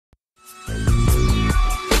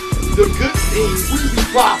the good things. We be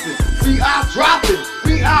popping, we out dropping,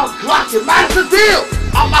 we out glocking. That's the deal.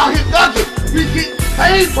 I'm out here thugging. We getting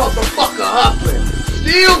paid, motherfucker, hustling.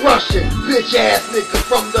 Still rushing, bitch ass nigga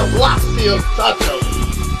from the block, still tucking.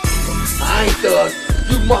 I ain't thug,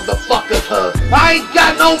 you motherfuckers hug. I ain't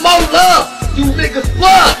got no more love. You niggas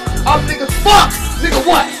flood, I'm niggas fuck. Nigga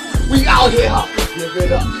what? We out here hustling, give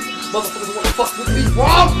it up. Motherfuckers wanna fuck with me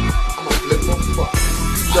wrong? I'ma flip them fuck.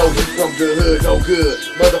 You know he from the hood, no good.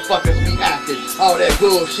 Motherfuckers be acting, all that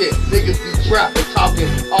bullshit. Niggas be trapping, talking.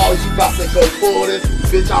 Oh, you about to go pull this?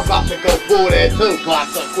 Bitch, I'm about to go pull that too. Clock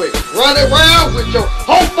up quick. Run around with your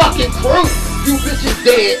whole fucking crew. You bitches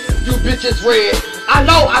dead, you bitches red. I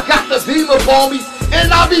know I got the beamer on me, and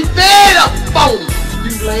I be fed up phony.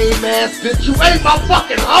 You lame ass bitch, you ain't my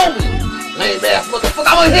fucking homie. Lame ass motherfucker,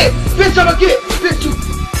 I'ma hit. Bitch, I'ma get. Bitch, you.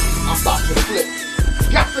 I'm about to flip.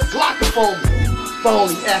 Got the Glock on me.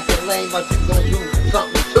 Phony, acting lame like you gon' do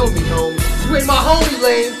something to me, homie. You ain't my homie,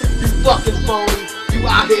 lame. You fucking phony. You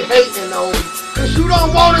out here hating on me. Cause you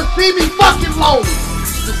don't wanna see me fucking lonely.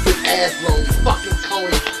 Stupid ass lonely, fucking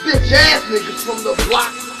coney. Bitch ass niggas from the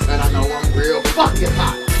block. And I know I'm real fucking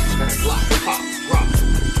hot. That block pop, rock.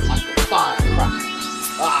 Like a firecracker.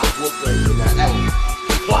 Ah, whoopin' in that ass.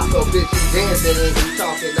 Flocko bitches dancing and he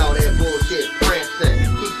talking all that bullshit, prancing.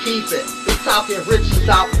 He keep it. He talking rich, he's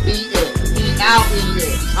out eating. He out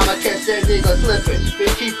eating. I'ma catch that nigga slipping. He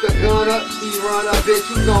keep the gun up, he run up, bitch,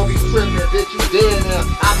 you gon' be tripping. Bitch, you dead now.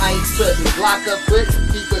 I ain't tripping. Glock up quick,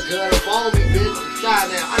 keep the gun up on me, bitch. I'm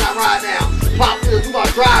shy now. I got ride now. Pop pills, you got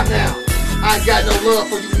drive now. I ain't got no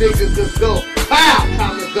love for you niggas, let's go. Pow!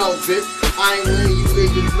 Time to go, bitch. I ain't letting you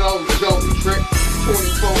niggas know joke trick.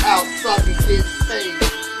 24 out, sucking kids, paid.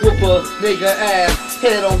 Whoop a nigga ass,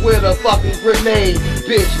 hit him with a fucking grenade.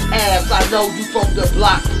 Bitch ass, I know you from the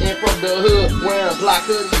block and from the hood, wearing black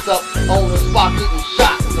hoodies up on the spot getting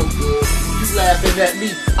shot. No good. You laughing at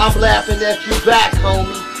me, I'm laughing at you back,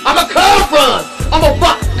 homie. I'ma come run, I'ma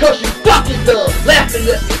fuck cause you fucking dumb. Laughing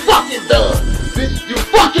at me fucking dumb. Bitch, you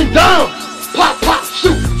fucking dumb. Pop, pop,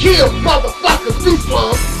 shoot, kill, motherfuckers, do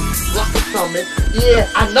slum. Rock coming, yeah,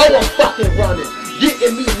 I know I'm fucking running.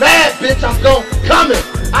 Getting me mad, bitch, I'm gon' coming.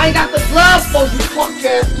 I ain't got the glove for you punk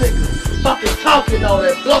ass niggas. Fucking talking all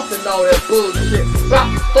that, bluffing all that bullshit.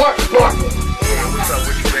 About to start barking. What's up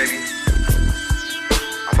with you, baby?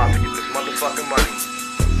 I'm about to get this motherfucking money.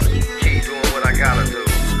 Keep doing what I gotta do.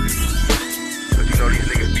 Cause you know these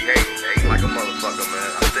niggas be hating like a motherfucker, man.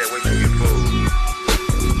 I stay away from you fools.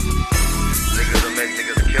 Niggas will make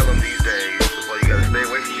niggas kill them these days. That's why you gotta stay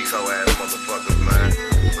away from these hoe ass motherfuckers, man.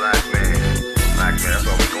 Black man, that's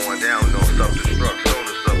why we going down. We gonna self-destruct soon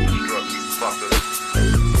as self-destruct, you fuckers.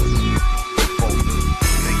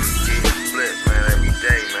 Niggas get split, man, every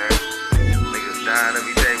day, man. Niggas dying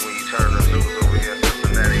every day when you turn the news over here in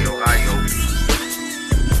Cincinnati, Ohio. You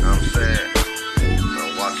know what I'm saying? So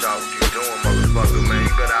watch out what you doing, motherfucker, man.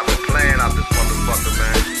 You better have a plan out this motherfucker,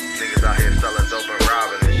 man. Niggas out here selling dope and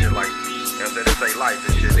robbing and shit like, you know what I'm saying? This ain't life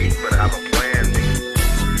and shit. Niggas better have a plan, nigga.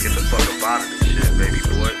 Get the fuck up out of this shit, baby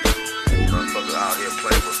boy. Motherfucker out here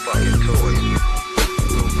playing with fucking toys.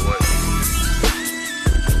 Little boy.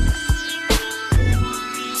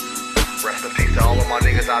 Rest in peace to all of my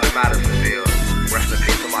niggas out in Madisonville. Rest in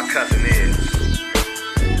peace to my cousin is.